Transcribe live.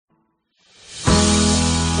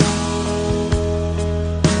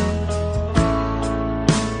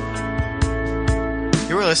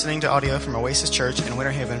listening to audio from Oasis Church in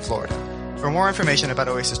Winter Haven, Florida. For more information about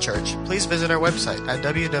Oasis Church, please visit our website at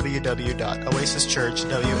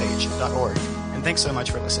www.oasischurchwh.org. And thanks so much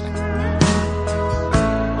for listening.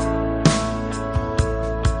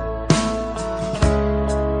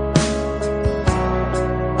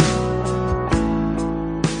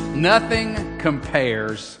 Nothing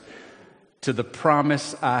compares to the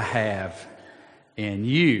promise I have in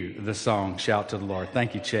you, the song, Shout to the Lord.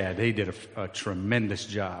 Thank you, Chad. He did a tremendous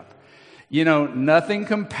job. You know, nothing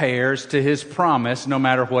compares to his promise, no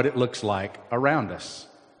matter what it looks like around us.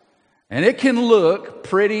 And it can look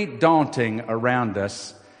pretty daunting around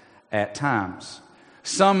us at times.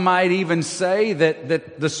 Some might even say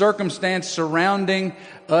that the circumstance surrounding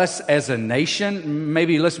us as a nation,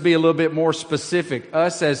 maybe let's be a little bit more specific,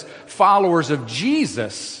 us as followers of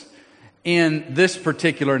Jesus in this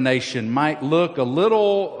particular nation might look a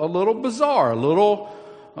little bizarre, a little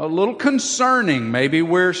concerning. Maybe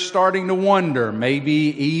we're starting to wonder, maybe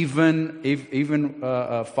even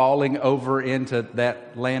falling over into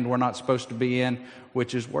that land we're not supposed to be in,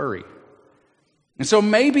 which is worry. And so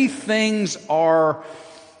maybe things are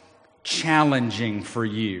challenging for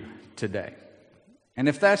you today. And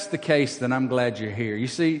if that's the case, then I'm glad you're here. You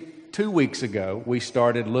see, 2 weeks ago, we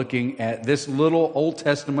started looking at this little Old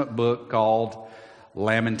Testament book called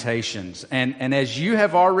Lamentations. And as you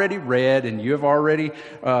have already read and you have already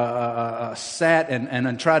sat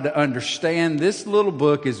and tried to understand, this little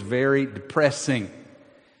book is very depressing.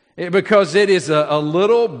 Because it is a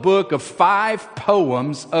little book of 5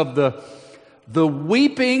 poems of the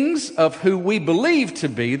weepings of who we believe to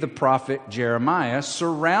be the prophet Jeremiah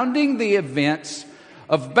surrounding the events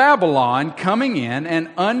of Babylon coming in and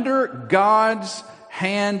under God's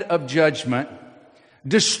hand of judgment,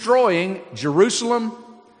 destroying Jerusalem,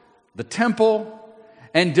 the temple,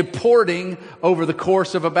 and deporting over the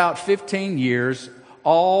course of about 15 years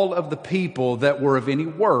all of the people that were of any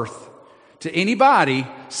worth to anybody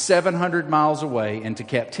 700 miles away into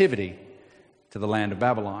captivity to the land of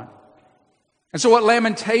Babylon. And so what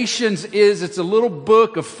Lamentations is, it's a little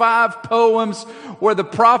book of 5 poems where the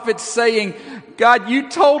prophet's saying, God, you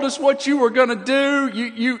told us what you were going to do.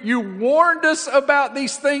 You warned us about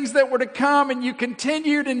these things that were to come, and you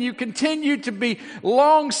continued to be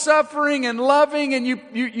long-suffering and loving, and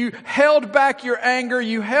you held back your anger,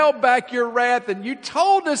 you held back your wrath, and you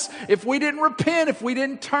told us if we didn't repent, if we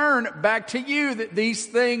didn't turn back to you, that these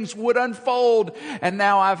things would unfold. And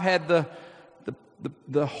now I've had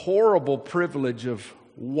the horrible privilege of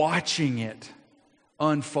watching it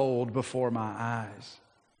unfold before my eyes.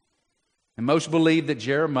 And most believe that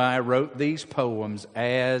Jeremiah wrote these poems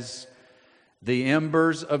as the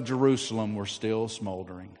embers of Jerusalem were still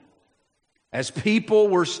smoldering. As people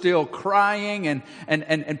were still crying and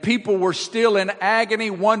people were still in agony,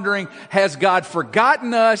 wondering, has God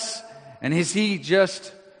forgotten us? And is He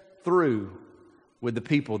just through with the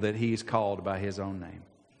people that He's called by His own name?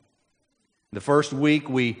 The first week,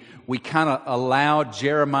 we kind of allowed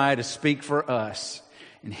Jeremiah to speak for us.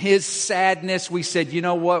 In his sadness, we said, you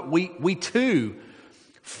know what? We too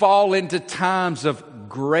fall into times of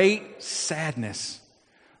great sadness,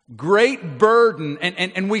 great burden.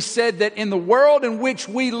 And we said that in the world in which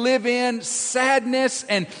we live in, sadness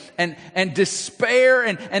and despair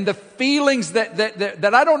and the feelings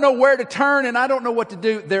that I don't know where to turn and I don't know what to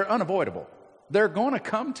do, they're unavoidable. They're going to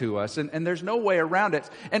come to us, and there's no way around it.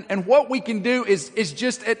 And what we can do is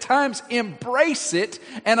just at times embrace it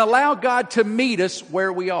and allow God to meet us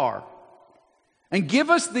where we are. And give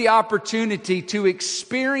us the opportunity to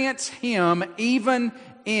experience Him even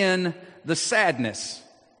in the sadness.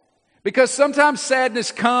 Because sometimes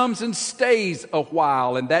sadness comes and stays a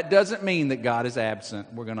while, and that doesn't mean that God is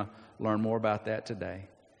absent. We're going to learn more about that today.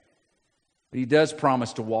 But He does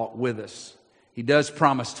promise to walk with us. He does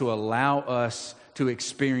promise to allow us to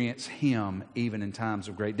experience Him even in times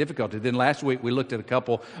of great difficulty. Then last week we looked at a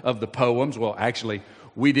couple of the poems. Well, actually,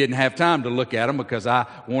 we didn't have time to look at them because I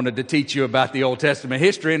wanted to teach you about the Old Testament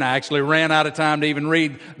history, and I actually ran out of time to even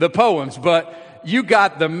read the poems. But you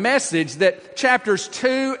got the message that chapters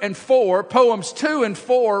 2 and 4, poems 2 and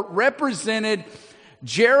 4, represented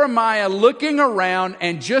Jeremiah looking around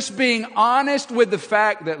and just being honest with the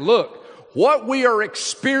fact that, look, what we are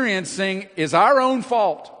experiencing is our own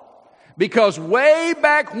fault. Because way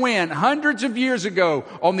back when, hundreds of years ago,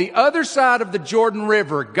 on the other side of the Jordan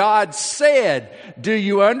River, God said, do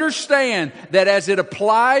you understand that as it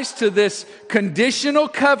applies to this conditional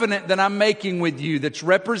covenant that I'm making with you that's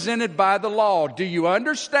represented by the law, do you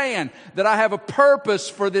understand that I have a purpose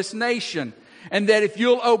for this nation? And that if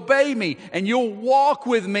you'll obey me and you'll walk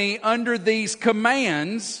with me under these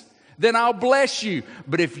commands, then I'll bless you.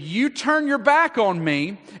 But if you turn your back on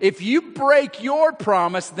me, if you break your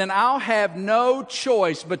promise, then I'll have no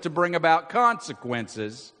choice but to bring about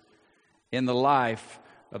consequences in the life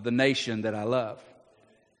of the nation that I love.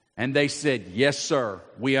 And they said, yes, sir,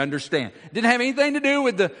 we understand. Didn't have anything to do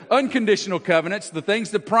with the unconditional covenants, the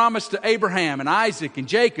things that promised to Abraham and Isaac and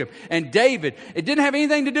Jacob and David. It didn't have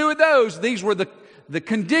anything to do with those. These were the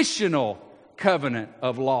conditional covenant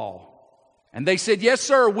of law. And they said, yes,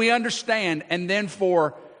 sir, we understand. And then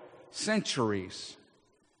for centuries,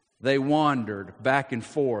 they wandered back and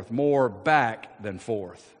forth, more back than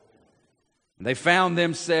forth. They found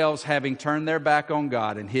themselves having turned their back on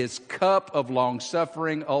God, and His cup of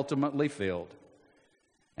long-suffering ultimately filled.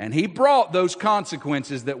 And He brought those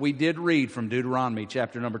consequences that we did read from Deuteronomy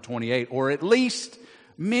chapter number 28, or at least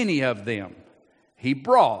many of them He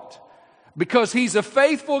brought. Because He's a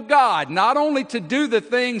faithful God, not only to do the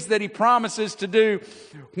things that He promises to do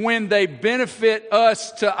when they benefit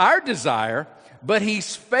us to our desire, but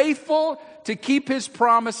He's faithful to keep His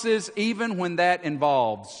promises even when that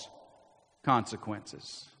involves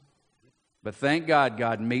consequences. But thank God,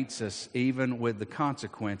 God meets us even with the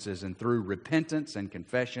consequences, and through repentance and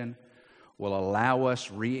confession will allow us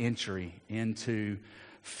re-entry into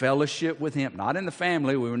fellowship with Him. Not in the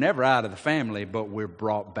family, we were never out of the family, but we're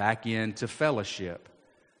brought back into fellowship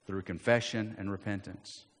through confession and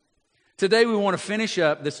repentance. Today we want to finish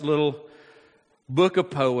up this little book of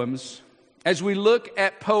poems as we look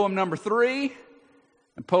at poem number 3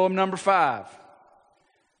 and poem number 5.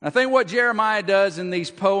 I think what Jeremiah does in these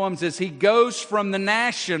poems is he goes from the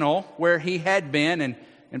national, where he had been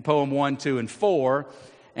in poem 1, 2, and 4,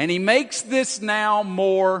 and he makes this now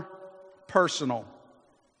more personal.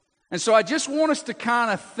 And so I just want us to kind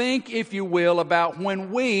of think, if you will, about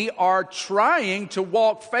when we are trying to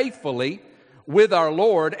walk faithfully with our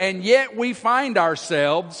Lord, and yet we find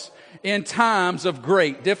ourselves in times of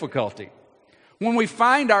great difficulty. When we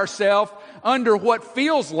find ourselves under what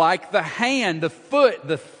feels like the hand, the foot,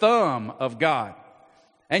 the thumb of God.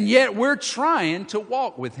 And yet we're trying to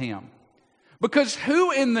walk with Him. Because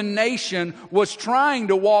who in the nation was trying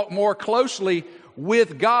to walk more closely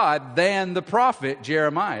with God than the prophet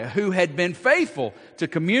Jeremiah, who had been faithful to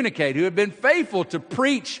communicate, who had been faithful to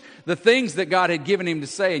preach the things that God had given him to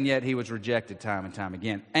say, and yet he was rejected time and time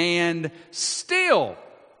again. And still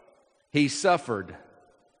he suffered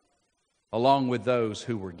along with those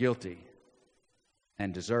who were guilty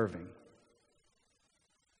and deserving.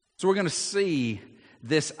 So we're going to see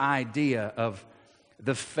this idea of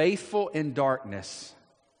the faithful in darkness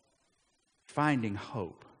finding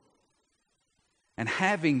hope and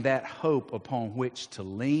having that hope upon which to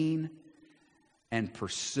lean and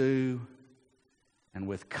pursue and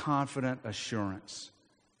with confident assurance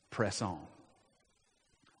press on.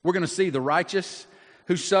 We're going to see the righteous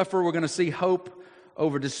who suffer. We're going to see hope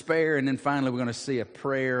over despair. And then finally, we're going to see a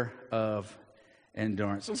prayer of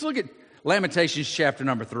endurance. Let's look at Lamentations chapter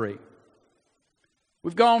number 3.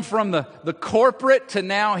 We've gone from the corporate to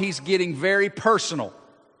now he's getting very personal.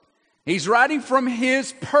 He's writing from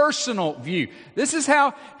his personal view. This is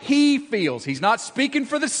how he feels. He's not speaking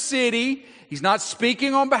for the city. He's not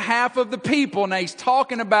speaking on behalf of the people. Now he's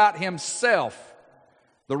talking about himself.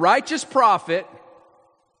 The righteous prophet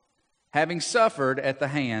having suffered at the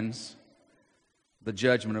hands of the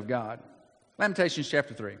judgment of God. Lamentations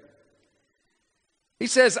chapter 3. He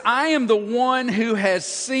says, I am the one who has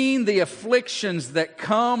seen the afflictions that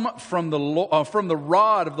come from the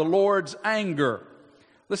rod of the Lord's anger.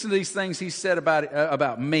 Listen to these things he said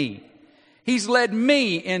about me. He's led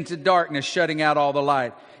me into darkness, shutting out all the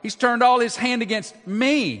light. He's turned all his hand against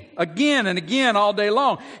me again and again all day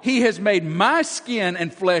long. He has made my skin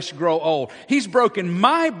and flesh grow old. He's broken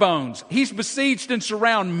my bones. He's besieged and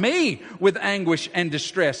surrounded me with anguish and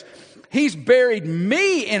distress. He's buried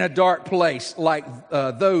me in a dark place like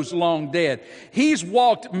those long dead. He's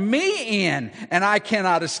walked me in and I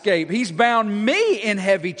cannot escape. He's bound me in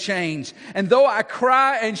heavy chains. And though I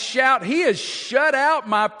cry and shout, he has shut out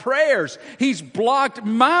my prayers. He's blocked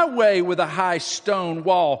my way with a high stone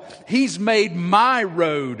wall. He's made my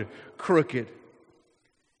road crooked.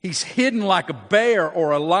 He's hidden like a bear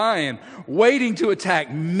or a lion, waiting to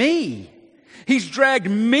attack me. He's dragged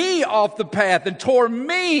me off the path and tore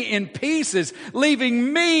me in pieces,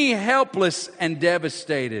 leaving me helpless and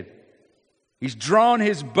devastated. He's drawn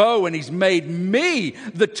his bow and he's made me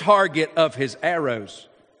the target of his arrows.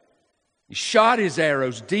 He shot his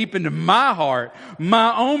arrows deep into my heart.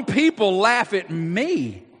 My own people laugh at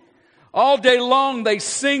me. All day long they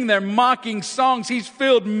sing their mocking songs. He's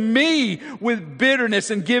filled me with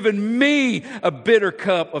bitterness and given me a bitter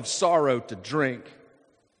cup of sorrow to drink.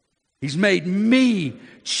 He's made me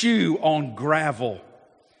chew on gravel.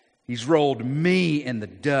 He's rolled me in the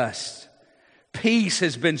dust. Peace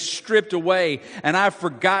has been stripped away, and I've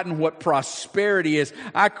forgotten what prosperity is.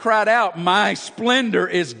 I cried out, my splendor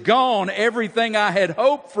is gone. Everything I had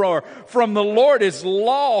hoped for from the Lord is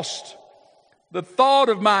lost. The thought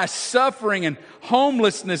of my suffering and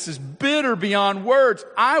homelessness is bitter beyond words.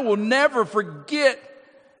 I will never forget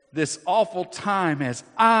this awful time as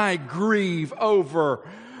I grieve over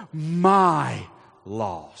my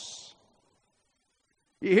loss.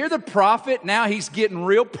 You hear the prophet? Now he's getting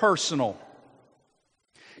real personal.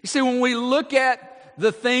 You see, when we look at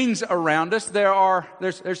the things around us,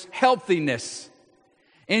 there's healthiness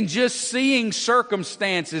in just seeing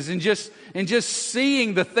circumstances and just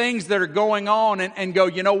seeing the things that are going on and go,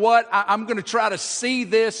 you know what? I'm going to try to see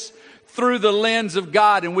this through the lens of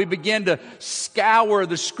God, and we begin to scour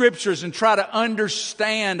the Scriptures and try to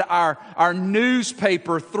understand our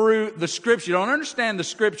newspaper through the Scripture. You don't understand the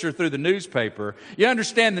Scripture through the newspaper. You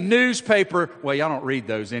understand the newspaper. Well, y'all don't read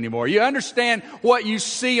those anymore. You understand what you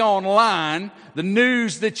see online, the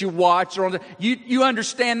news that you watch. You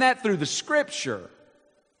understand that through the Scripture.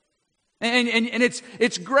 And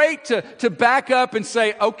it's great to back up and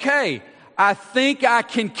say, okay, I think I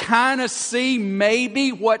can kind of see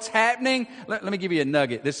maybe what's happening. Let me give you a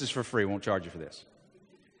nugget. This is for free. Won't charge you for this.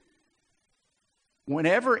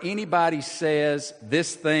 Whenever anybody says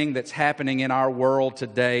this thing that's happening in our world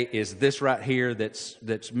today is this right here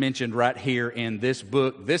that's mentioned right here in this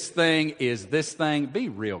book, this thing is this thing, be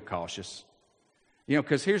real cautious. You know,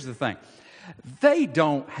 because here's the thing. They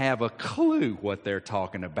don't have a clue what they're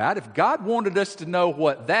talking about. If God wanted us to know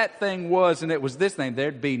what that thing was and it was this thing,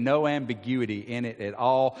 there'd be no ambiguity in it at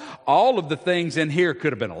all. All of the things in here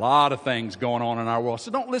could have been a lot of things going on in our world. So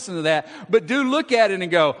don't listen to that, but do look at it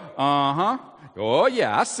and go, oh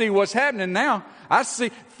yeah, I see what's happening now. I see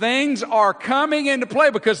things are coming into play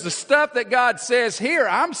because the stuff that God says here,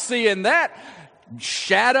 I'm seeing that.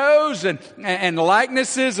 Shadows and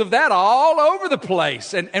likenesses of that all over the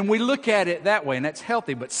place. And we look at it that way, and that's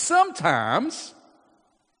healthy. But sometimes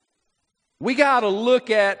we got to look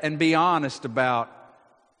at and be honest about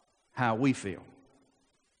how we feel.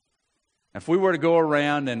 If we were to go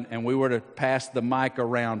around and we were to pass the mic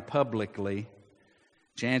around publicly,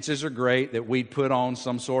 chances are great that we'd put on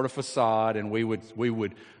some sort of facade and we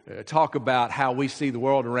would talk about how we see the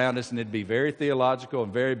world around us, and it'd be very theological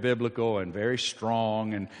and very biblical and very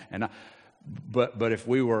strong. But if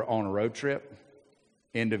we were on a road trip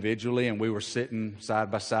individually and we were sitting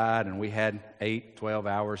side by side and we had 8-12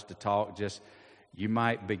 hours to talk, you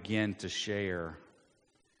might begin to share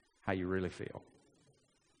how you really feel.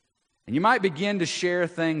 And you might begin to share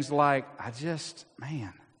things like, I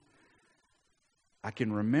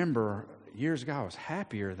can remember years ago I was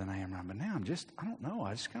happier than I am now, but now I don't know.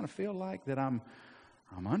 I just kind of feel like that I'm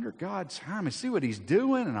under God's time. I see what He's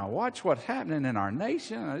doing, and I watch what's happening in our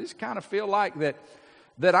nation. I just kind of feel like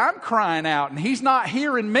that I'm crying out, and He's not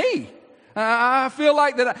hearing me. I feel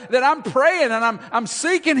like that I'm praying, and I'm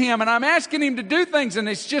seeking Him, and I'm asking Him to do things, and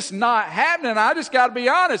it's just not happening. I just got to be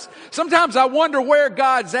honest. Sometimes I wonder where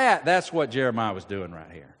God's at. That's what Jeremiah was doing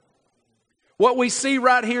right here. What we see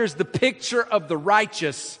right here is the picture of the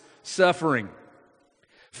righteous suffering.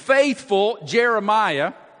 Faithful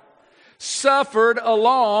Jeremiah suffered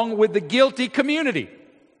along with the guilty community.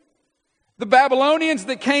 The Babylonians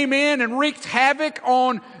that came in and wreaked havoc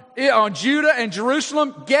on Judah and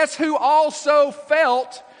Jerusalem, guess who also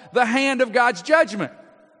felt the hand of God's judgment?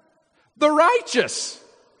 The righteous.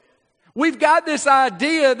 We've got this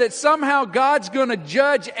idea that somehow God's going to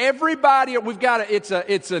judge everybody.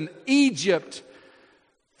 It's an Egypt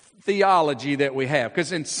theology that we have.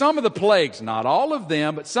 Because in some of the plagues, not all of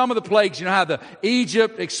them, but some of the plagues, you know how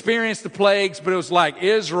Egypt experienced the plagues, but it was like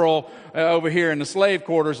Israel over here in the slave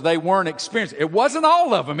quarters, they weren't experiencing. It wasn't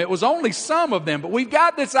all of them. It was only some of them. But we've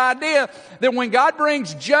got this idea that when God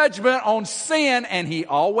brings judgment on sin, and He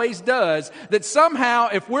always does, that somehow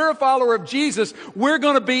if we're a follower of Jesus, we're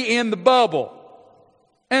going to be in the bubble.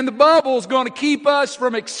 And the bubble is going to keep us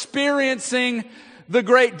from experiencing the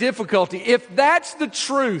great difficulty. If that's the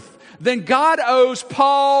truth, then God owes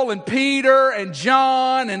Paul and Peter and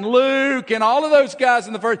John and Luke and all of those guys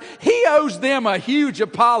in the first, He owes them a huge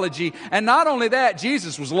apology. And not only that,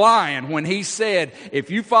 Jesus was lying when He said, if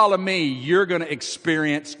you follow me, you're going to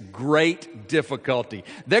experience great difficulty.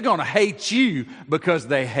 They're going to hate you because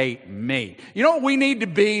they hate me. You know what we need to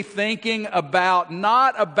be thinking about?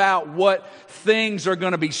 Not about what things are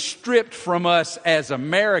going to be stripped from us as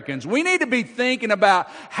Americans. We need to be thinking about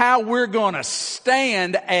how we're going to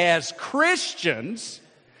stand as Christians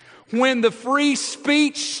when the free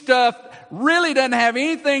speech stuff really doesn't have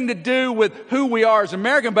anything to do with who we are as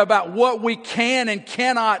Americans, but about what we can and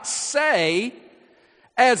cannot say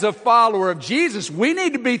as a follower of Jesus. We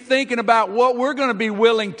need to be thinking about what we're going to be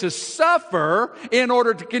willing to suffer in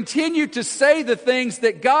order to continue to say the things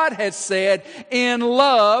that God has said in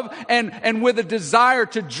love and with a desire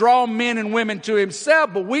to draw men and women to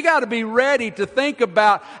Himself. But we got to be ready to think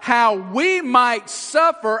about how we might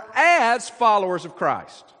suffer as followers of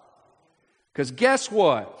Christ. Because guess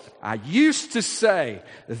what? I used to say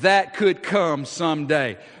that could come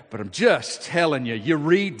someday. But I'm just telling you, you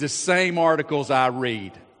read the same articles I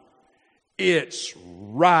read. It's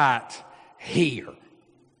right here.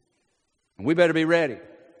 And we better be ready.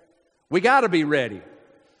 We got to be ready.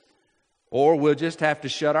 Or we'll just have to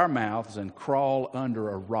shut our mouths and crawl under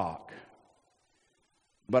a rock.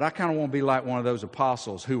 But I kind of want to be like one of those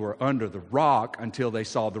apostles who were under the rock until they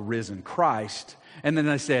saw the risen Christ. And then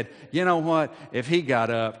they said, you know what? If He got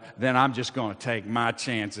up, then I'm just going to take my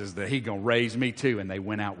chances that He's going to raise me too. And they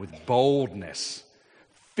went out with boldness,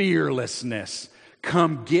 fearlessness.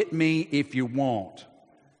 Come get me if you want.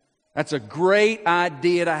 That's a great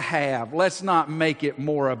idea to have. Let's not make it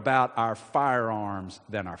more about our firearms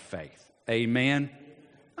than our faith. Amen?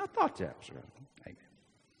 I thought that was right. Amen.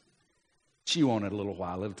 Chew on it a little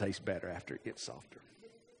while. It'll taste better after it gets softer.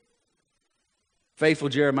 Faithful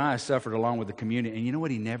Jeremiah suffered along with the community. And you know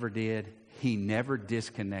what he never did? He never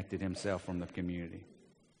disconnected himself from the community.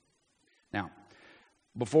 Now,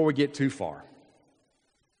 before we get too far,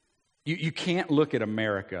 you can't look at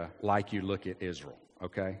America like you look at Israel,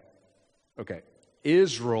 okay? Okay.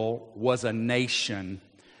 Israel was a nation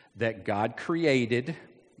that God created,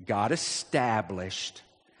 God established,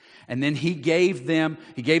 and then He gave them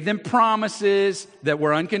promises that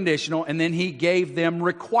were unconditional, and then He gave them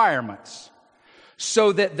requirements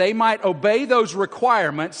so that they might obey those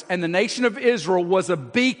requirements. And the nation of Israel was a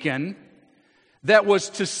beacon that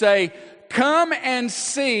was to say, come and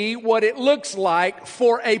see what it looks like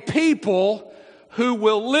for a people who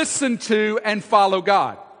will listen to and follow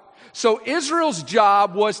God. So Israel's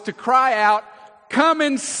job was to cry out, come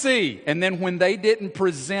and see. And then when they didn't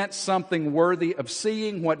present something worthy of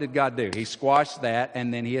seeing, what did God do? He squashed that,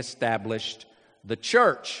 and then He established the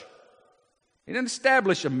church. He didn't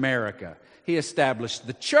establish America. He established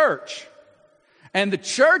the church. And the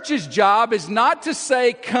church's job is not to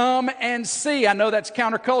say, come and see. I know that's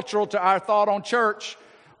countercultural to our thought on church.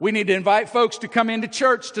 We need to invite folks to come into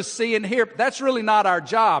church to see and hear. That's really not our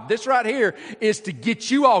job. This right here is to get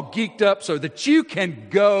you all geeked up so that you can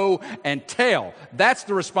go and tell. That's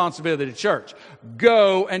the responsibility of the church.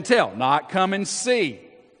 Go and tell, not come and see.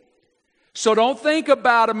 So don't think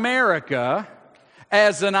about America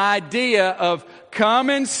as an idea of come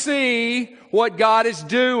and see what God is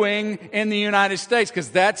doing in the United States, because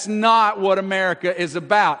that's not what America is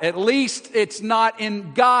about. At least it's not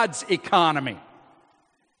in God's economy.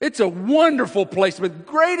 It's a wonderful place, the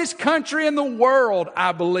greatest country in the world,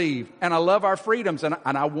 I believe. And I love our freedoms, and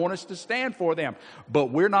I want us to stand for them. But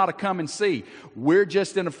we're not a come and see. We're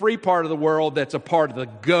just in a free part of the world that's a part of the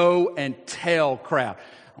go and tell crowd.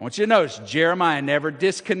 I want you to notice, Jeremiah never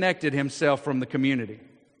disconnected himself from the community.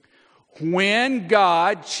 When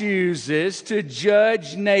God chooses to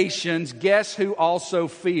judge nations, guess who also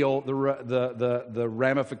feel the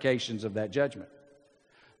ramifications of that judgment?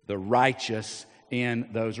 The righteous in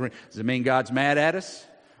those rooms. Does it mean God's mad at us?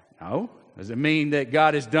 No. Does it mean that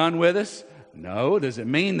God is done with us? No. Does it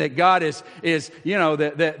mean that God is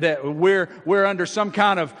that we're under some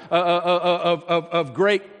kind of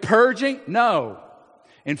great purging? No.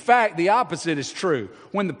 In fact, the opposite is true.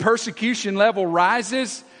 When the persecution level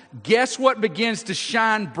rises, guess what begins to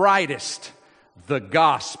shine brightest? The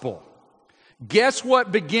gospel. Guess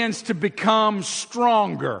what begins to become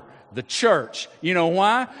stronger? The church. You know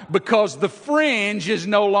why? Because the fringe is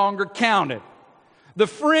no longer counted. The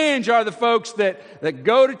fringe are the folks that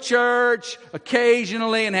go to church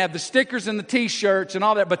occasionally and have the stickers and the t-shirts and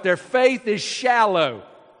all that, but their faith is shallow.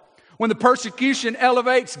 When the persecution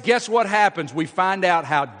elevates, guess what happens? We find out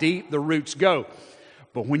how deep the roots go.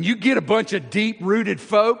 But when you get a bunch of deep-rooted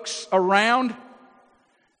folks around,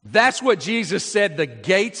 that's what Jesus said the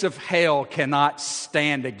gates of hell cannot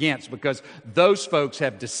stand against, because those folks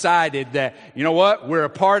have decided that, you know what, we're a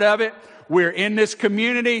part of it. We're in this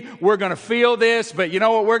community. We're going to feel this, but you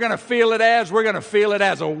know what we're going to feel it as? We're going to feel it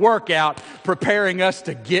as a workout preparing us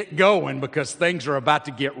to get going, because things are about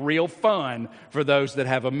to get real fun for those that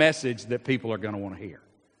have a message that people are going to want to hear.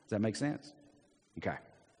 Does that make sense? Okay.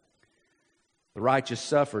 The righteous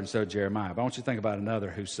suffered, and so Jeremiah. But I want you to think about another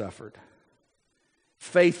who suffered.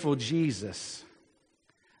 Faithful Jesus.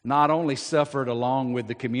 not only suffered along with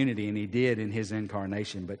the community, and he did in his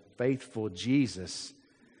incarnation, but faithful Jesus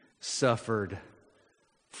suffered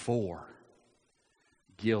for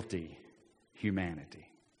guilty humanity.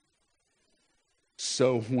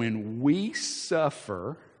 So when we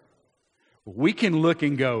suffer, we can look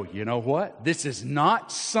and go, you know what? This is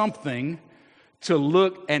not something to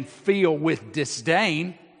look and feel with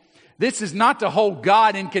disdain. This is not to hold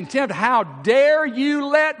God in contempt. How dare you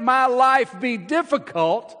let my life be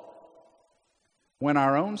difficult, when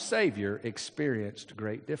our own Savior experienced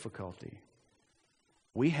great difficulty?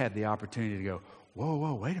 We had the opportunity to go,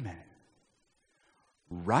 whoa, wait a minute.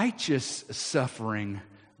 Righteous suffering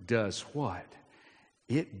does what?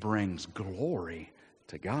 It brings glory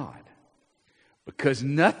to God. Because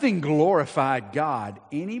nothing glorified God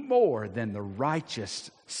any more than the righteous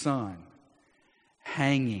Son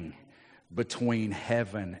hanging between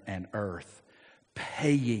heaven and earth,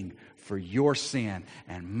 paying for your sin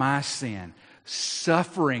and my sin,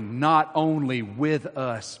 suffering not only with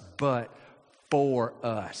us, but for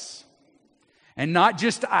us. And not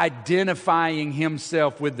just identifying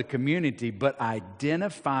himself with the community, but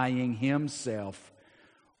identifying himself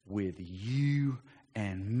with you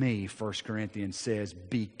and me. 1 Corinthians says,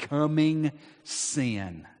 becoming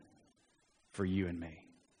sin for you and me.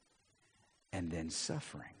 And then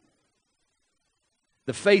suffering.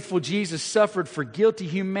 The faithful Jesus suffered for guilty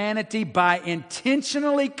humanity by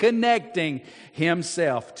intentionally connecting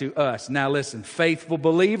himself to us. Now listen, faithful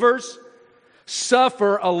believers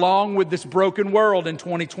suffer along with this broken world in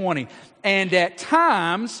 2020. And at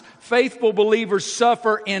times, faithful believers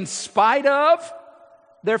suffer in spite of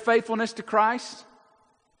their faithfulness to Christ.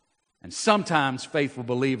 And sometimes faithful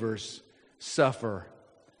believers suffer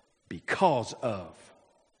because of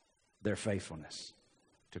their faithfulness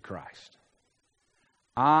to Christ.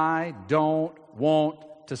 I don't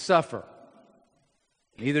want to suffer.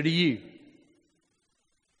 Neither do you.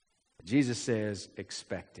 But Jesus says,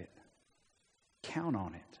 expect it. Count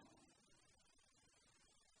on it.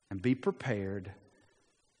 And be prepared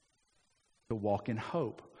to walk in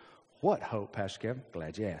hope. What hope, Pastor Kevin?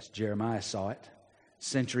 Glad you asked. Jeremiah saw it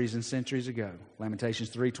centuries and centuries ago. Lamentations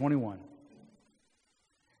 3:21.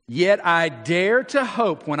 Yet I dare to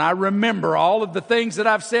hope when I remember all of the things that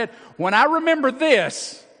I've said. When I remember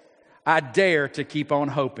this, I dare to keep on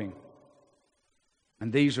hoping.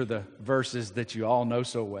 And these are the verses that you all know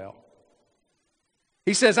so well.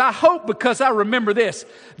 He says, I hope because I remember this.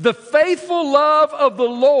 The faithful love of the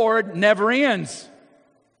Lord never ends.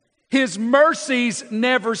 His mercies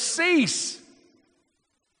never cease.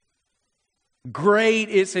 Great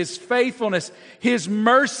is His faithfulness. His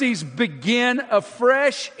mercies begin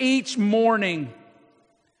afresh each morning.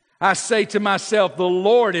 I say to myself, the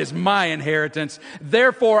Lord is my inheritance.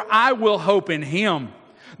 Therefore, I will hope in Him.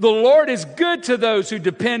 The Lord is good to those who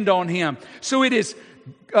depend on Him. So it is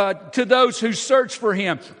to those who search for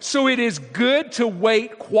Him. So it is good to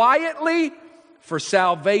wait quietly for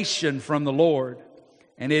salvation from the Lord.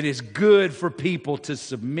 And it is good for people to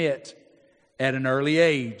submit at an early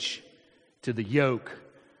age to the yoke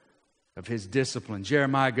of His discipline.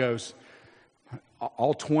 Jeremiah goes,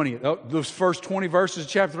 all 20, those first 20 verses of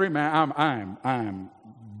chapter 3, man, I'm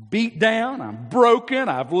beat down, I'm broken,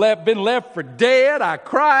 I've been left for dead, I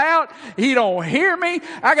cry out, He don't hear me,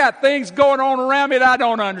 I got things going on around me that I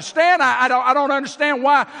don't understand, I don't understand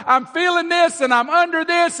why I'm feeling this and I'm under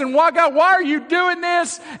this, and why, God, why are you doing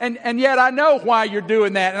this? And yet I know why you're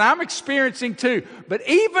doing that, and I'm experiencing too. But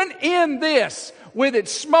even in this, with it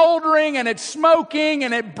smoldering and it smoking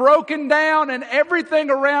and it broken down and everything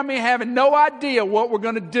around me having no idea what we're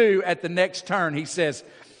going to do at the next turn, He says,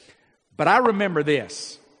 but I remember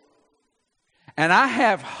this. And I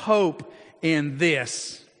have hope in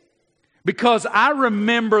this because I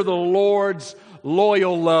remember the Lord's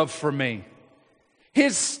loyal love for me.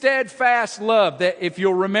 His steadfast love that, if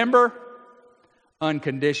you'll remember,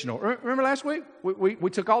 unconditional. Remember last week? We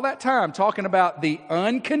took all that time talking about the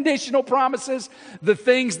unconditional promises, the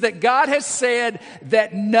things that God has said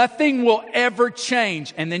that nothing will ever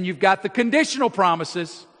change. And then you've got the conditional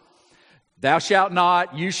promises. Thou shalt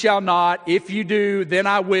not, you shall not, if you do, then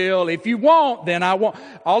I will, if you won't, then I won't.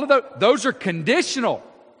 All of those are conditional.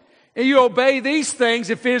 And you obey these things,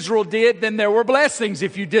 if Israel did, then there were blessings.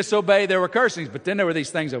 If you disobey, there were cursings. But then there were these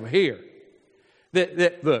things over here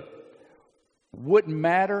that look, wouldn't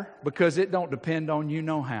matter because it don't depend on you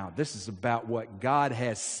know how. This is about what God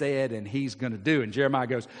has said and He's going to do. And Jeremiah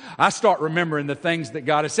goes, I start remembering the things that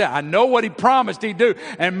God has said. I know what He promised He'd do.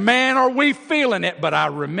 And man, are we feeling it, but I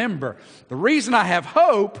remember. The reason I have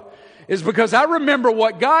hope is because I remember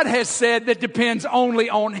what God has said that depends only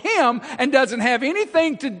on Him and doesn't have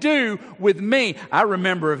anything to do with me. I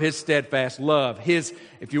remember of His steadfast love.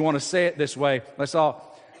 If you want to say it this way, let's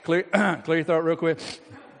all clear your throat real quick.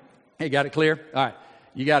 Hey, got it clear? All right.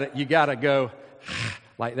 You got to go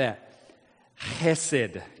like that.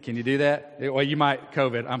 Chesed. Can you do that? Well, you might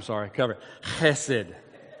cover. Chesed.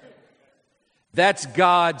 That's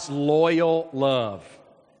God's loyal love.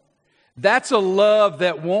 That's a love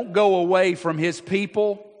that won't go away from His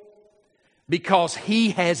people because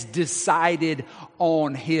He has decided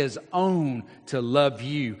on His own to love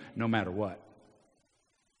you no matter what.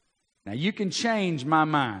 Now, you can change my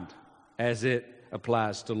mind as it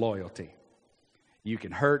applies to loyalty. You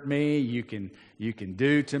can hurt me, you can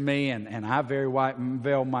do to me, and I very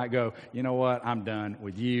well might go, you know what, I'm done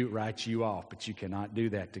with you, write you off. But you cannot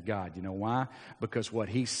do that to God. You know why? Because what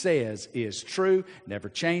He says is true, never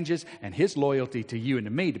changes, and His loyalty to you and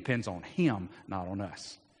to me depends on Him, not on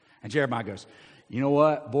us. And Jeremiah goes, you know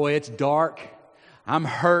what, boy, it's dark. I'm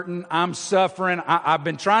hurting, I'm suffering, I've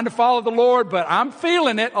been trying to follow the Lord, but I'm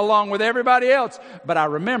feeling it along with everybody else. But I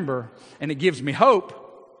remember, and it gives me hope,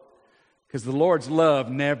 because the Lord's love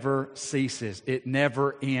never ceases. It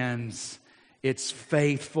never ends. It's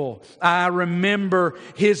faithful. I remember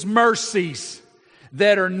His mercies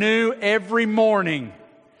that are new every morning.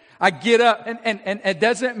 I get up, and it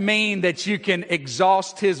doesn't mean that you can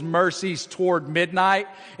exhaust His mercies toward midnight.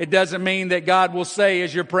 It doesn't mean that God will say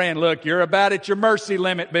as you're praying, look, you're about at your mercy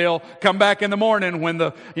limit, Bill. Come back in the morning when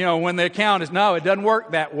the account is. No, it doesn't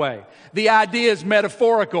work that way. The idea is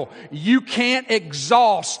metaphorical. You can't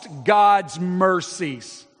exhaust God's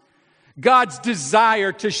mercies. God's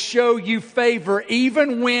desire to show you favor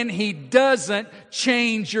even when He doesn't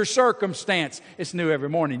change your circumstance. It's new every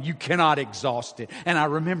morning. You cannot exhaust it. And I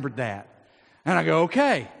remembered that. And I go,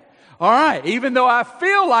 okay, all right. Even though I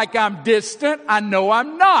feel like I'm distant, I know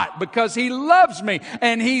I'm not, because He loves me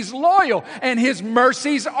and He's loyal and His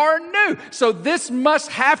mercies are new. So this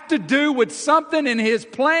must have to do with something in His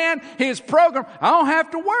plan, His program. I don't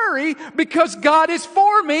have to worry because God is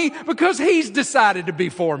for me, because He's decided to be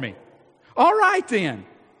for me. All right then.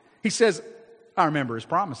 He says, I remember His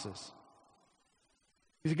promises.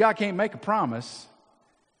 He said, God can't make a promise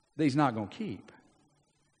that He's not going to keep.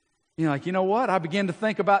 You know what? I began to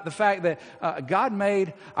think about the fact that God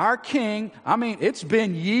made our king. I mean, it's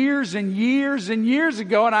been years and years and years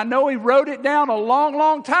ago, and I know He wrote it down a long,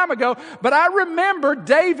 long time ago, but I remember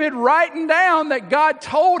David writing down that God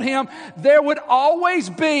told him there would always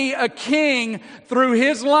be a king through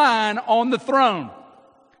his line on the throne.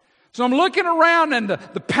 So I'm looking around and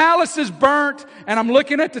the palace is burnt, and I'm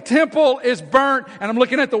looking at the temple is burnt, and I'm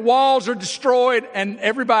looking at the walls are destroyed, and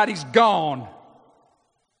everybody's gone.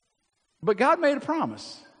 But God made a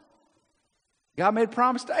promise. God made a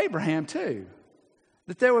promise to Abraham too,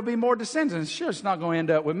 that there would be more descendants. Sure, it's not going to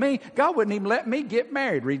end up with me. God wouldn't even let me get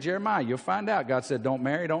married. Read Jeremiah. You'll find out. God said, don't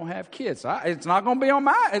marry, don't have kids. It's not going to be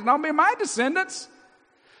it's not going to be my descendants.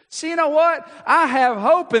 See, you know what? I have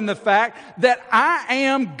hope in the fact that I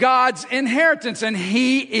am God's inheritance and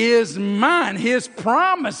He is mine. His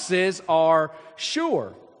promises are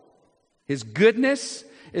sure. His goodness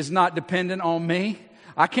is not dependent on me.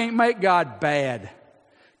 I can't make God bad.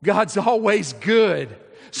 God's always good.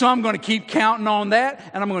 So I'm going to keep counting on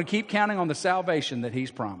that, and I'm going to keep counting on the salvation that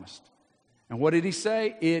He's promised. And what did He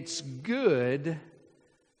say? It's good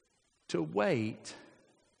to wait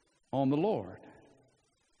on the Lord.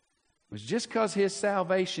 It's just because His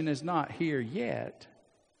salvation is not here yet,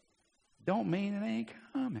 don't mean it ain't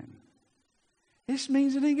coming. This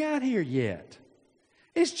means it ain't got here yet.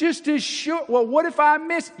 It's just as sure. Well, what if I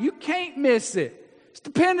miss it? You can't miss it. It's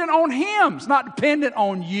dependent on Him. It's not dependent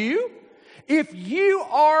on you. If you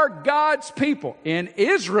are God's people, in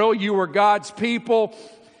Israel you were God's people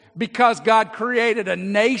because God created a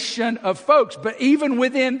nation of folks. But even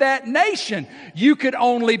within that nation, you could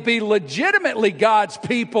only be legitimately God's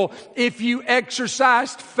people if you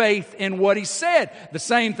exercised faith in what He said. The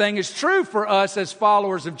same thing is true for us as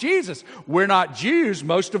followers of Jesus. We're not Jews,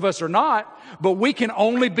 most of us are not, but we can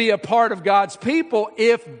only be a part of God's people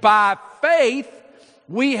if by faith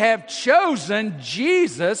we have chosen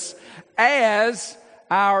Jesus as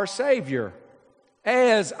our Savior,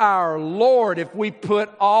 as our Lord. If we put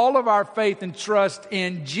all of our faith and trust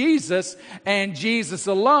in Jesus and Jesus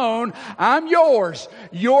alone, I'm yours,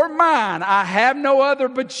 you're mine. I have no other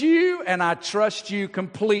but you, and I trust you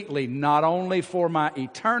completely, not only for my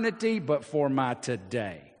eternity, but for my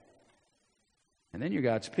today. And then you're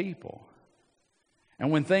God's people.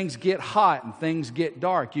 And when things get hot and things get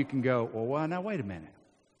dark, you can go, well, now wait a minute.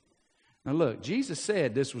 Now look, Jesus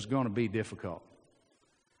said this was going to be difficult.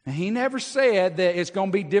 And he never said that it's going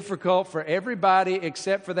to be difficult for everybody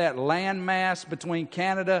except for that landmass between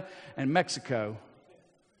Canada and Mexico.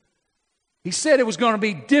 He said it was going to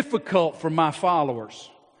be difficult for my followers.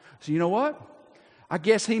 So you know what? I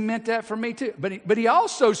guess he meant that for me too. But he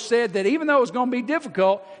also said that even though it was going to be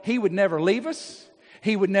difficult, he would never leave us.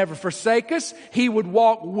 He would never forsake us. He would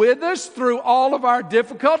walk with us through all of our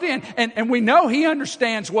difficulty. And we know He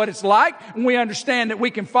understands what it's like. And we understand that we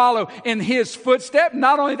can follow in His footsteps.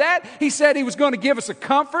 Not only that, He said He was going to give us a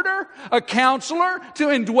comforter, a counselor to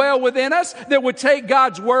indwell within us that would take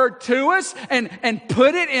God's Word to us and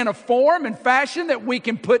put it in a form and fashion that we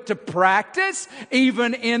can put to practice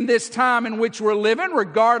even in this time in which we're living,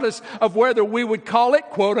 regardless of whether we would call it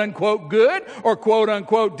quote unquote good or quote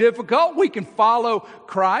unquote difficult. We can follow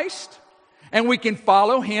Christ, and we can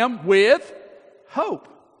follow Him with hope.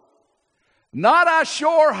 Not I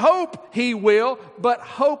sure hope He will, but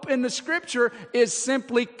hope in the Scripture is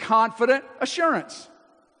simply confident assurance.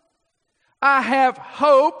 I have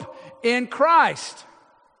hope in Christ,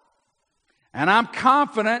 and I'm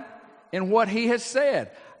confident in what He has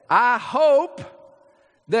said. I hope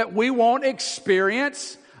that we won't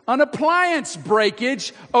experience an appliance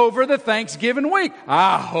breakage over the Thanksgiving week.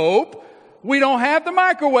 I hope we don't have the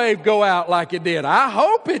microwave go out like it did. I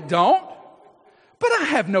hope it don't. But I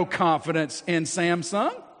have no confidence in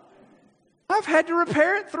Samsung. I've had to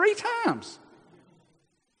repair it 3 times.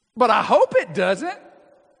 But I hope it doesn't.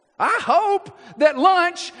 I hope that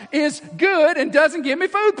lunch is good and doesn't give me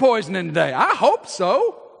food poisoning today. I hope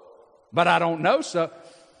so. But I don't know so.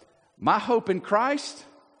 My hope in Christ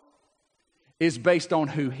is based on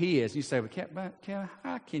who He is. You say, well,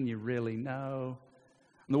 how can you really know?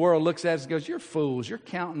 And the world looks at us and goes, you're fools. You're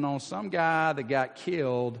counting on some guy that got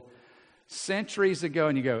killed centuries ago.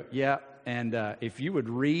 And you go, yeah. And if you would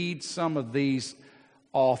read some of these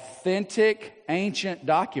authentic ancient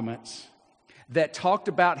documents that talked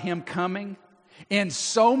about Him coming in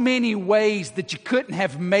so many ways that you couldn't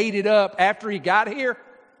have made it up after He got here.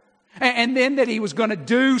 And then that He was going to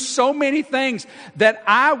do so many things that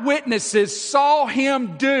eyewitnesses saw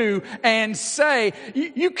Him do and say,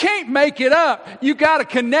 you can't make it up. You got to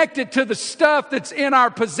connect it to the stuff that's in our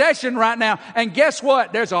possession right now. And guess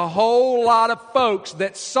what? There's a whole lot of folks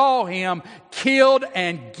that saw Him killed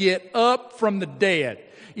and get up from the dead.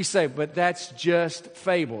 You say, but that's just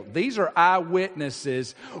fable. These are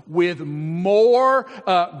eyewitnesses with more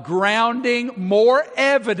grounding, more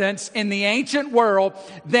evidence in the ancient world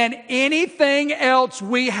than anything else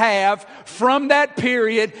we have from that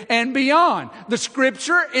period and beyond. The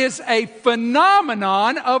Scripture is a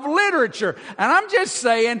phenomenon of literature. And I'm just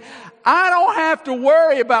saying, I don't have to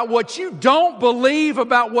worry about what you don't believe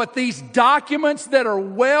about what these documents that are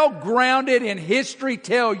well grounded in history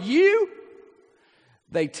tell you.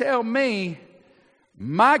 They tell me,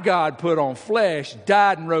 my God put on flesh,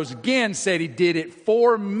 died and rose again, said He did it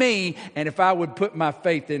for me. And if I would put my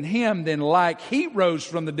faith in Him, then like He rose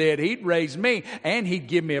from the dead, He'd raise me. And He'd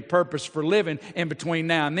give me a purpose for living in between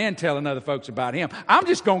now and then, telling other folks about Him. I'm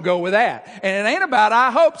just going to go with that. And it ain't about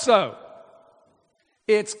I hope so.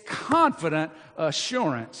 It's confident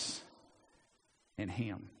assurance in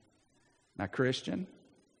Him. Now, Christian,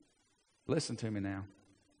 listen to me now.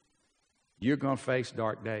 You're going to face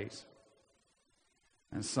dark days.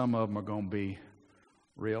 And some of them are going to be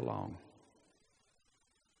real long.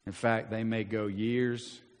 In fact, they may go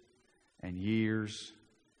years and years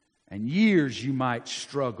and years you might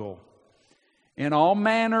struggle in all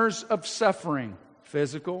manners of suffering.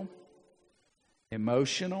 Physical,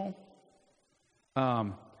 emotional,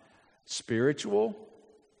 spiritual.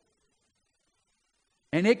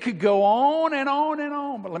 And it could go on and on and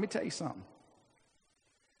on. But let me tell you something.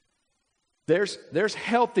 There's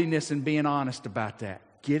healthiness in being honest about that.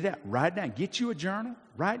 Get it, write down. Get you a journal.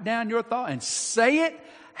 Write down your thought and say it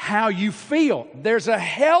how you feel. There's a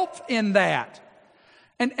health in that.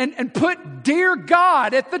 And put dear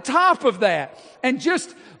God at the top of that. And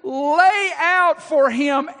just lay out for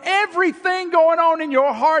Him everything going on in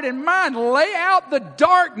your heart and mind. Lay out the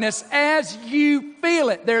darkness as you feel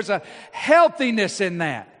it. There's a healthiness in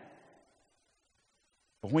that.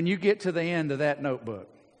 But when you get to the end of that notebook,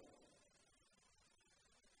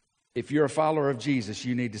 if you're a follower of Jesus,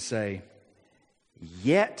 you need to say,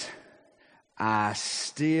 yet I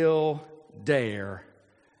still dare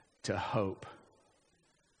to hope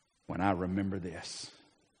when I remember this.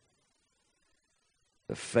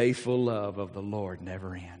 The faithful love of the Lord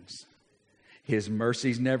never ends. His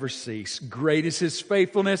mercies never cease. Great is His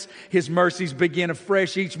faithfulness. His mercies begin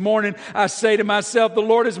afresh each morning. I say to myself, the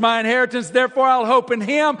Lord is my inheritance, therefore I'll hope in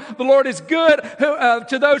Him. The Lord is good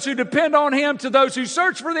to those who depend on Him, to those who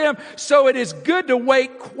search for them. So it is good to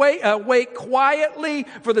wait quietly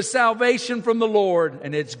for the salvation from the Lord.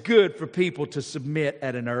 And it's good for people to submit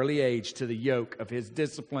at an early age to the yoke of His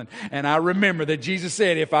discipline. And I remember that Jesus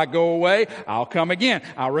said, if I go away, I'll come again.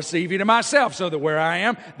 I'll receive you to myself, so that where I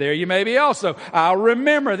am, there you may be also. I'll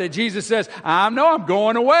remember that Jesus says, I know I'm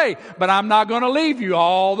going away, but I'm not going to leave you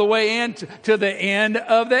all the way to the end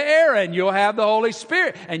of the era. And you'll have the Holy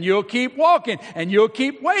Spirit, and you'll keep walking, and you'll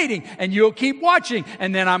keep waiting, and you'll keep watching,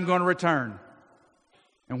 and then I'm going to return.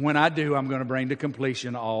 And when I do, I'm going to bring to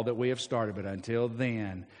completion all that we have started. But until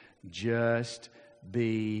then, just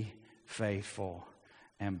be faithful.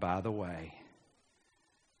 And by the way,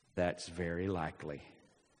 that's very likely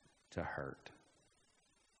to hurt.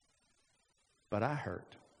 But I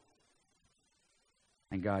hurt.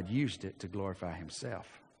 And God used it to glorify Himself.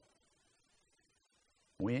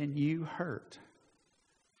 When you hurt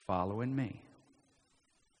following me,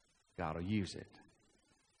 God will use it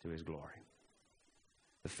to His glory.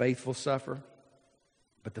 The faithful suffer,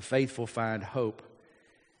 but the faithful find hope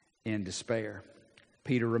in despair.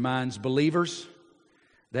 Peter reminds believers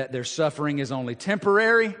that their suffering is only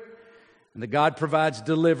temporary, and that God provides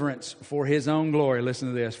deliverance for His own glory. Listen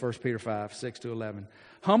to this, 1 Peter 5, 6-11.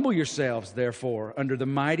 Humble yourselves, therefore, under the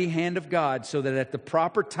mighty hand of God, so that at the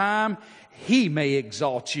proper time He may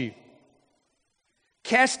exalt you.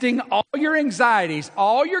 Casting all your anxieties,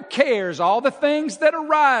 all your cares, all the things that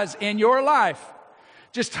arise in your life.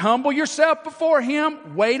 Just humble yourself before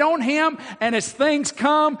Him, wait on Him, and as things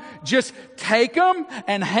come, just take them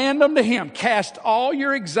and hand them to Him. Cast all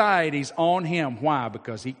your anxieties on Him. Why?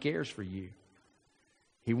 Because He cares for you.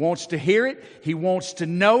 He wants to hear it. He wants to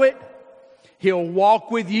know it. He'll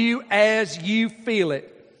walk with you as you feel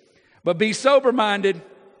it. But be sober-minded.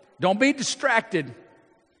 Don't be distracted.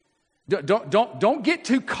 Don't get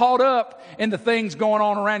too caught up in the things going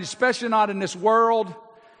on around you, especially not in this world.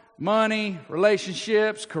 Money,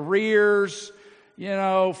 relationships, careers,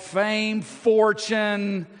 fame,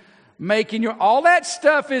 fortune, all that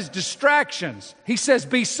stuff is distractions. He says,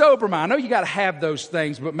 be sober-minded. I know you got to have those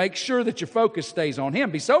things, but make sure that your focus stays on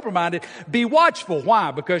Him. Be sober-minded. Be watchful.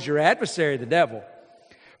 Why? Because your adversary, the devil,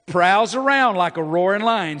 prowls around like a roaring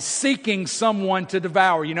lion, seeking someone to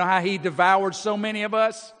devour. You know how he devoured so many of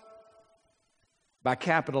us? By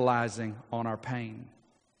capitalizing on our pain.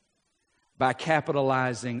 By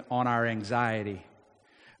capitalizing on our anxiety,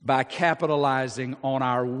 by capitalizing on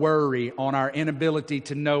our worry, on our inability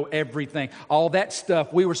to know everything. All that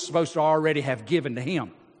stuff we were supposed to already have given to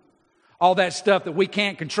Him. All that stuff that we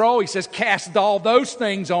can't control, He says, cast all those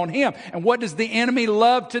things on Him. And what does the enemy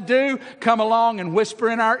love to do? Come along and whisper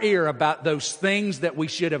in our ear about those things that we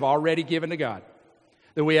should have already given to God,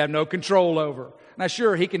 that we have no control over. Now,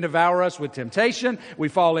 sure, he can devour us with temptation. We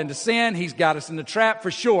fall into sin. He's got us in the trap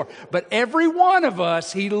for sure. But every one of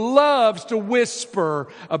us, he loves to whisper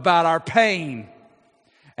about our pain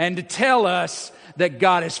and to tell us that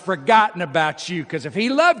God has forgotten about you. Because if he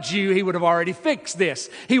loved you, he would have already fixed this.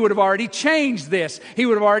 He would have already changed this. He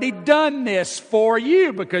would have already done this for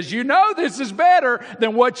you, because you know this is better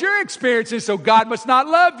than what you're experiencing. So God must not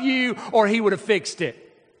love you, or he would have fixed it.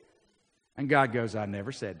 And God goes, I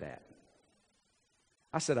never said that.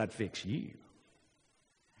 I said I'd fix you.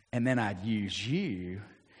 And then I'd use you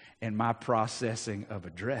in my processing of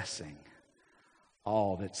addressing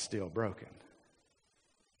all that's still broken.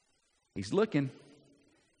 He's looking.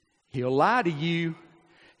 He'll lie to you.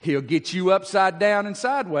 He'll get you upside down and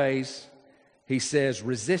sideways. He says,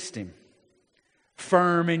 resist him.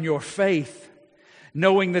 Firm in your faith,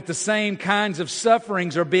 knowing that the same kinds of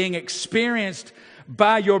sufferings are being experienced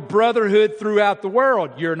by your brotherhood throughout the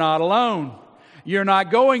world. You're not alone. You're not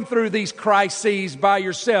going through these crises by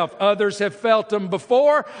yourself. Others have felt them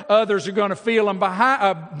before. Others are going to feel them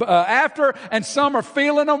after. And some are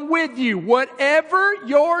feeling them with you. Whatever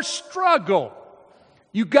your struggle,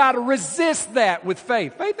 you got to resist that with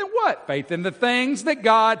faith. Faith in what? Faith in the things that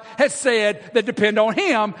God has said that depend on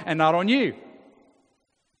Him and not on you.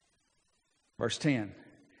 Verse 10.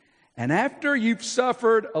 And after you've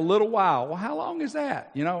suffered a little while, well, how long is that?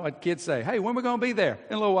 You know, kids say, hey, when are we going to be there?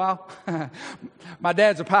 In a little while. My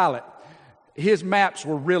dad's a pilot. His maps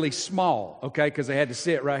were really small, okay, because they had to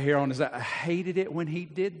sit right here on his. I hated it when he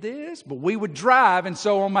did this, but we would drive, and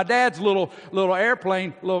so on my dad's little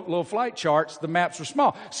airplane, little flight charts, the maps were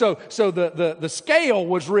small. So the scale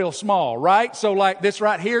was real small, right? So like this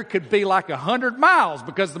right here could be like 100 miles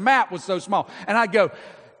because the map was so small. And I'd go,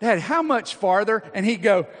 Dad, how much farther? And he'd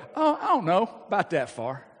go, oh, I don't know, about that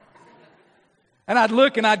far. And I'd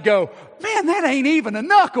look and I'd go, man, that ain't even a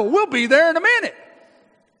knuckle. We'll be there in a minute.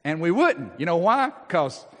 And we wouldn't. You know why?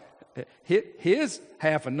 Because his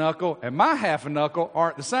half a knuckle and my half a knuckle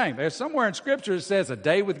aren't the same. There's somewhere in Scripture that says a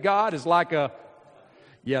day with God is like a,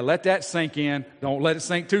 let that sink in. Don't let it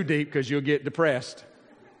sink too deep because you'll get depressed.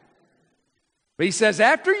 But he says,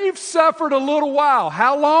 after you've suffered a little while,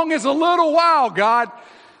 how long is a little while, God?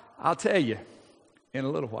 I'll tell you, in a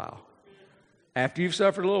little while. After you've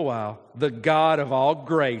suffered a little while, the God of all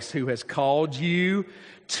grace who has called you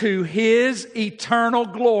to His eternal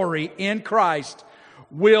glory in Christ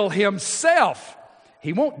will Himself,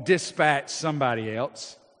 He won't dispatch somebody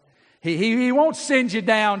else. He won't send you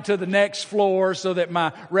down to the next floor so that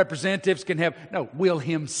my representatives can have, no, will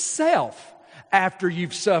Himself, after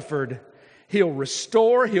you've suffered, He'll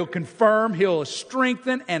restore, He'll confirm, He'll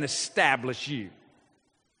strengthen and establish you.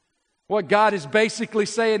 What God is basically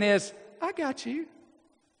saying is, I got you.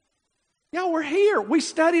 Y'all were here. We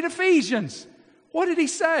studied Ephesians. What did He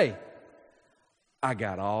say? I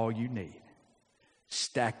got all you need.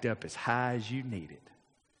 Stacked up as high as you need it.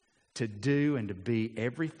 To do and to be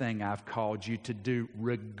everything I've called you to do,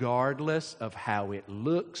 regardless of how it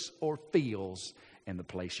looks or feels in the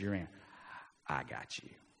place you're in. I got you.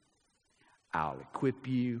 I'll equip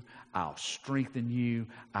you. I'll strengthen you.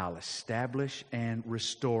 I'll establish and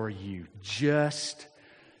restore you. Just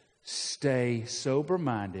stay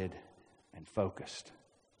sober-minded and focused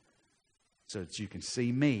so that you can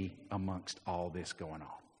see me amongst all this going on.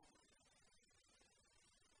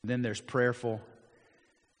 Then there's prayerful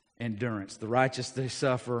endurance. The righteous, they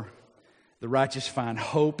suffer. The righteous find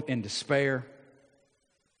hope in despair.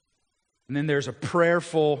 And then there's a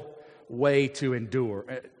prayerful way to endure.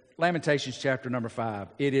 Lamentations chapter number 5.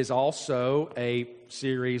 It is also a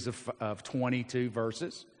series of 22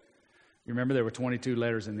 verses. You remember there were 22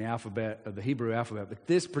 letters in the alphabet, of the Hebrew alphabet, but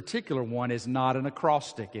this particular one is not an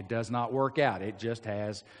acrostic. It does not work out. It just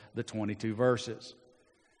has the 22 verses.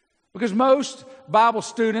 Because most Bible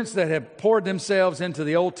students that have poured themselves into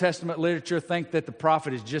the Old Testament literature think that the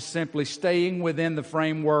prophet is just simply staying within the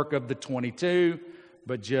framework of the 22,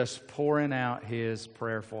 but just pouring out his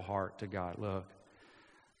prayerful heart to God. Look,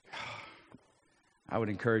 I would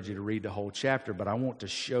encourage you to read the whole chapter, but I want to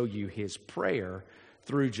show you his prayer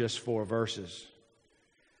through just 4 verses.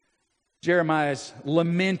 Jeremiah's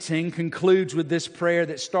lamenting concludes with this prayer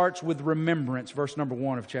that starts with remembrance. Verse number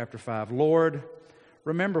 1 of chapter 5. Lord,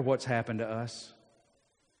 remember what's happened to us.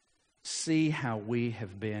 See how we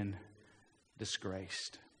have been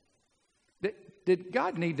disgraced. Did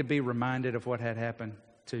God need to be reminded of what had happened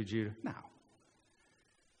to Judah? No.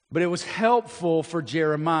 But it was helpful for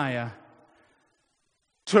Jeremiah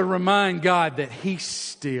to remind God that he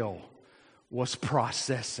still was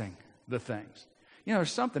processing the things. You know,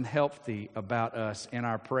 there's something healthy about us in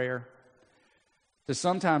our prayer to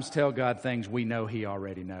sometimes tell God things we know He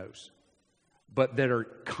already knows, but that are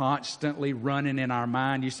constantly running in our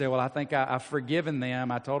mind. You say, well, I think I've forgiven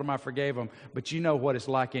them. I told them I forgave them. But you know what it's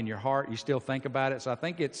like in your heart. You still think about it. So I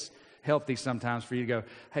think it's healthy sometimes for you to go,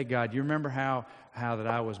 hey, God, you remember how that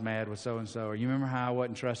I was mad with so-and-so? Or you remember how I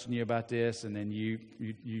wasn't trusting you about this? And then you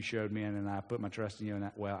showed me and I put my trust in you.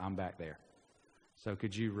 And well, I'm back there. So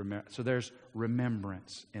could you remember? So there's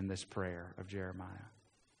remembrance in this prayer of Jeremiah.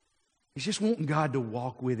 He's just wanting God to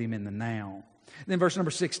walk with him in the now. And then verse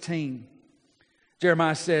number 16.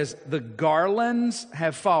 Jeremiah says, the garlands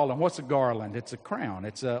have fallen. What's a garland? It's a crown.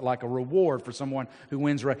 It's like a reward for someone who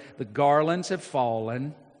wins. The garlands have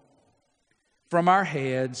fallen from our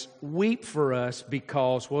heads. Weep for us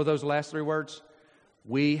because, what are those last 3 words?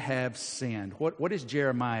 We have sinned. What is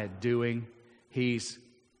Jeremiah doing? He's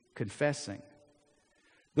confessing.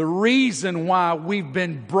 The reason why we've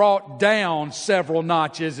been brought down several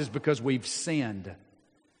notches is because we've sinned.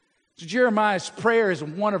 So Jeremiah's prayer is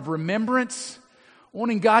one of remembrance,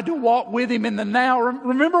 wanting God to walk with him in the now.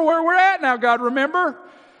 Remember where we're at now, God, remember?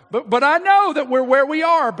 But I know that we're where we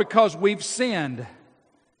are because we've sinned.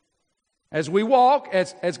 As we walk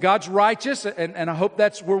as God's righteous, and I hope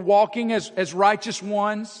we're walking as righteous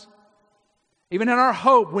ones. Even in our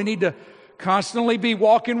hope, we need to constantly be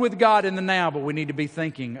walking with God in the now, but we need to be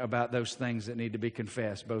thinking about those things that need to be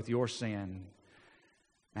confessed, both your sin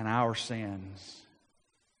and our sins,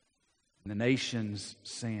 and the nation's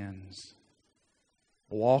sins.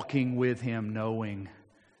 Walking with Him, knowing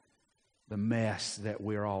the mess that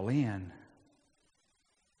we're all in.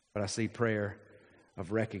 But I see prayer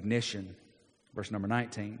of recognition. Verse number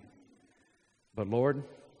 19. But Lord,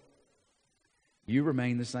 you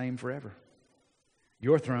remain the same forever.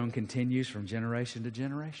 Your throne continues from generation to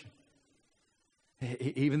generation.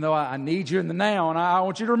 Even though I need you in the now, and I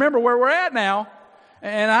want you to remember where we're at now.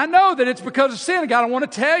 And I know that it's because of sin. God, I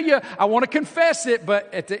want to tell you, I want to confess it,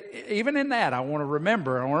 but even in that, I want to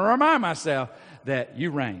remember, I want to remind myself that you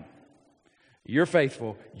reign. You're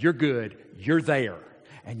faithful, you're good, you're there,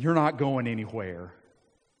 and you're not going anywhere.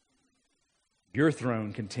 Your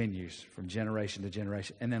throne continues from generation to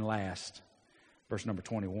generation. And then last, verse number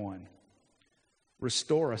 21.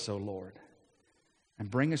 Restore us, O Lord, and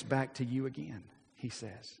bring us back to you again, he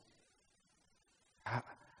says. I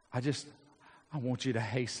want you to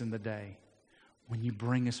hasten the day when you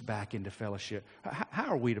bring us back into fellowship.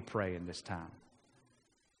 How are we to pray in this time?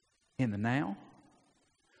 In the now?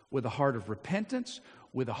 With a heart of repentance,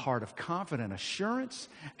 with a heart of confident assurance,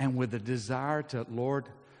 and with a desire to, Lord,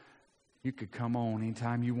 you could come on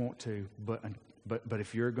anytime you want to, but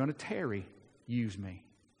if you're going to tarry, use me.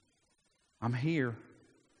 I'm here.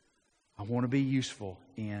 I want to be useful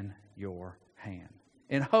in your hand.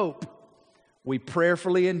 In hope, we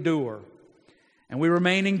prayerfully endure, and we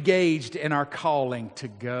remain engaged in our calling to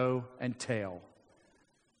go and tell.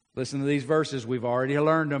 Listen to these verses. We've already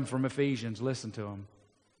learned them from Ephesians. Listen to them.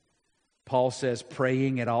 Paul says,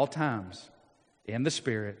 praying at all times in the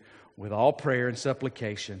Spirit, with all prayer and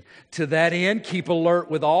supplication. To that end, keep alert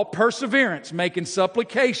with all perseverance, making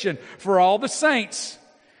supplication for all the saints,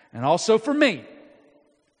 and also for me,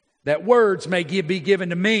 that words may be given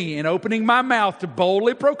to me in opening my mouth to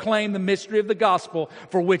boldly proclaim the mystery of the gospel,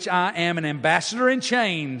 for which I am an ambassador in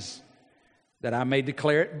chains, that I may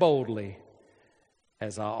declare it boldly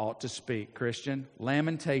as I ought to speak. Christian,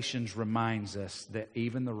 Lamentations reminds us that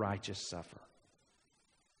even the righteous suffer.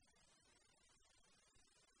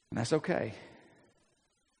 And that's okay,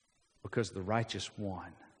 because the righteous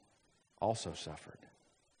one also suffered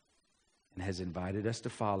and has invited us to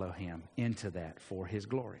follow him into that for his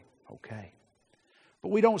glory. Okay.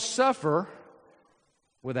 But we don't suffer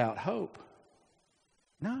without hope.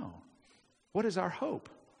 No. What is our hope?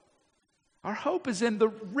 Our hope is in the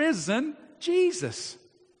risen Jesus.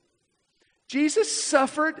 Jesus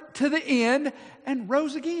suffered to the end and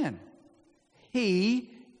rose again. He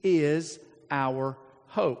is our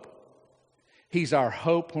hope. He's our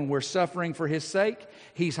hope when we're suffering for His sake.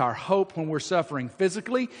 He's our hope when we're suffering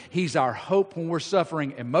physically. He's our hope when we're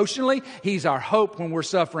suffering emotionally. He's our hope when we're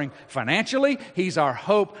suffering financially. He's our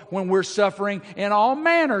hope when we're suffering in all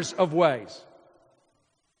manners of ways.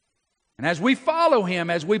 And as we follow Him,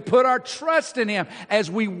 as we put our trust in Him, as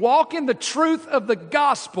we walk in the truth of the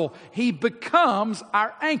gospel, He becomes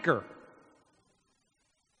our anchor.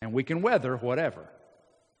 And we can weather whatever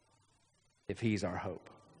if He's our hope.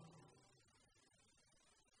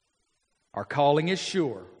 Our calling is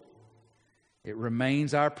sure. It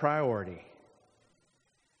remains our priority.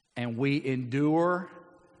 And we endure,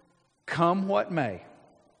 come what may,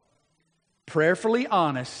 prayerfully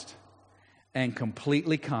honest and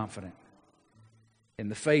completely confident in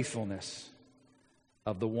the faithfulness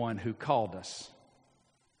of the one who called us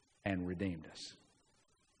and redeemed us.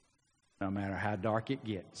 No matter how dark it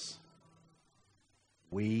gets,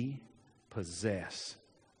 we possess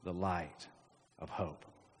the light of hope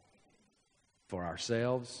for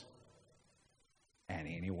ourselves and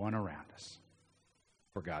anyone around us,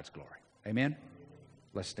 for God's glory. Amen?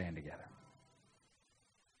 Let's stand together.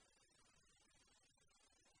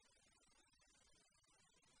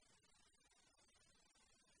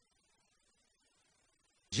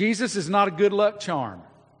 Jesus is not a good luck charm.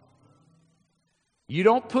 You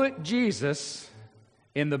don't put Jesus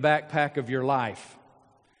in the backpack of your life.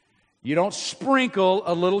 You don't sprinkle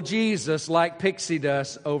a little Jesus like Pixie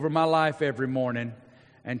dust over my life every morning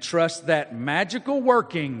and trust that magical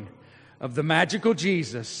working of the magical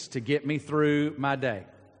Jesus to get me through my day.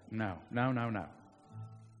 No.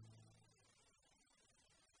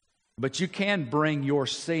 But you can bring your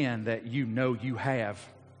sin that you know you have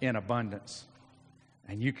in abundance.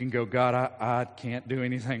 And you can go, God, I can't do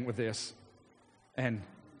anything with this. And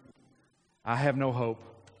I have no hope.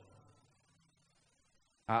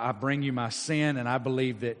 I bring you my sin, and I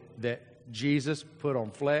believe that Jesus put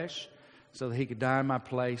on flesh so that He could die in my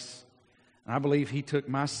place. And I believe He took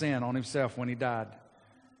my sin on Himself when He died.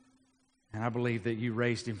 And I believe that you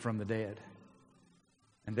raised Him from the dead.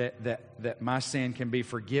 And that my sin can be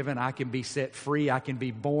forgiven. I can be set free. I can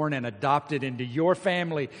be born and adopted into your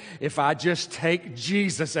family if I just take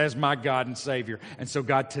Jesus as my God and Savior. And so,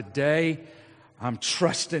 God, today I'm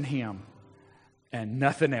trusting Him and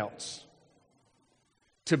nothing else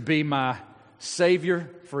to be my Savior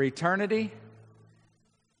for eternity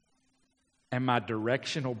and my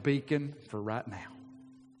directional beacon for right now.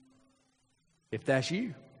 If that's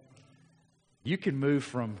you, you can move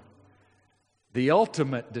from the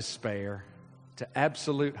ultimate despair to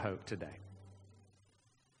absolute hope today.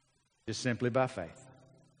 Just simply by faith.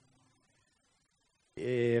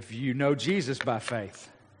 If you know Jesus by faith,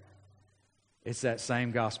 it's that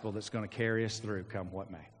same gospel that's going to carry us through come what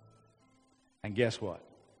may. And guess what?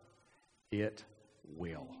 It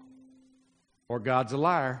will. Or God's a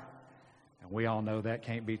liar, and we all know that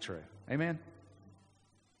can't be true. Amen?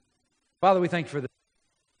 Father, we thank you for this.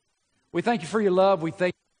 We thank you for your love. We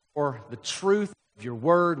thank you for the truth of your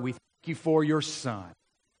word. We thank you for your Son.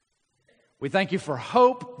 We thank you for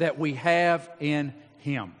hope that we have in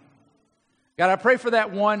Him. God, I pray for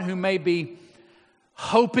that one who may be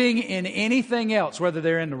hoping in anything else, whether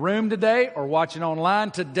they're in the room today or watching online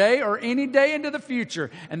today or any day into the future,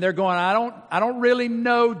 and they're going, I don't really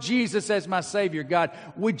know Jesus as my Savior. God,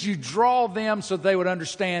 would you draw them so they would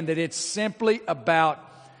understand that it's simply about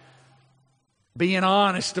being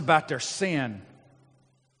honest about their sin,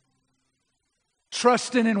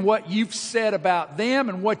 trusting in what you've said about them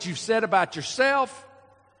and what you've said about yourself,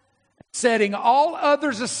 setting all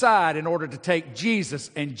others aside in order to take Jesus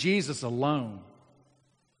and Jesus alone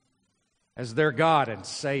as their God and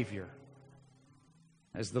Savior,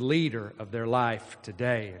 as the leader of their life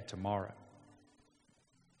today and tomorrow.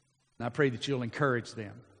 And I pray that you'll encourage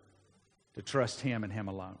them to trust Him and Him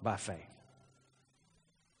alone by faith.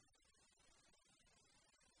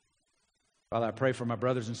 Father, I pray for my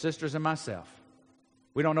brothers and sisters and myself.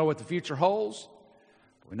 We don't know what the future holds,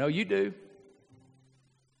 but we know you do.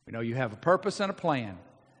 We know you have a purpose and a plan.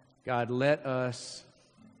 God, let us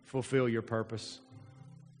fulfill your purpose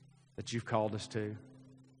that you've called us to.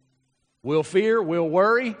 We'll fear, we'll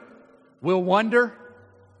worry, we'll wonder,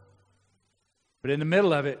 but in the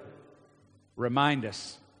middle of it, remind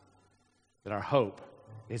us that our hope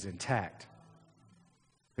is intact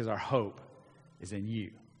because our hope is in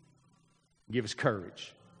you. Give us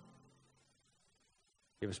courage.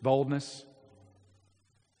 Give us boldness.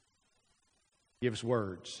 Give us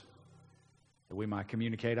words that we might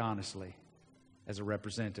communicate honestly as a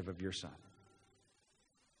representative of your Son.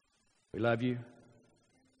 We love you.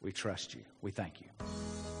 We trust you. We thank you.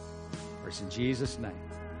 For it's in Jesus' name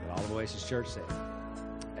that all of Oasis Church said,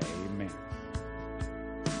 amen.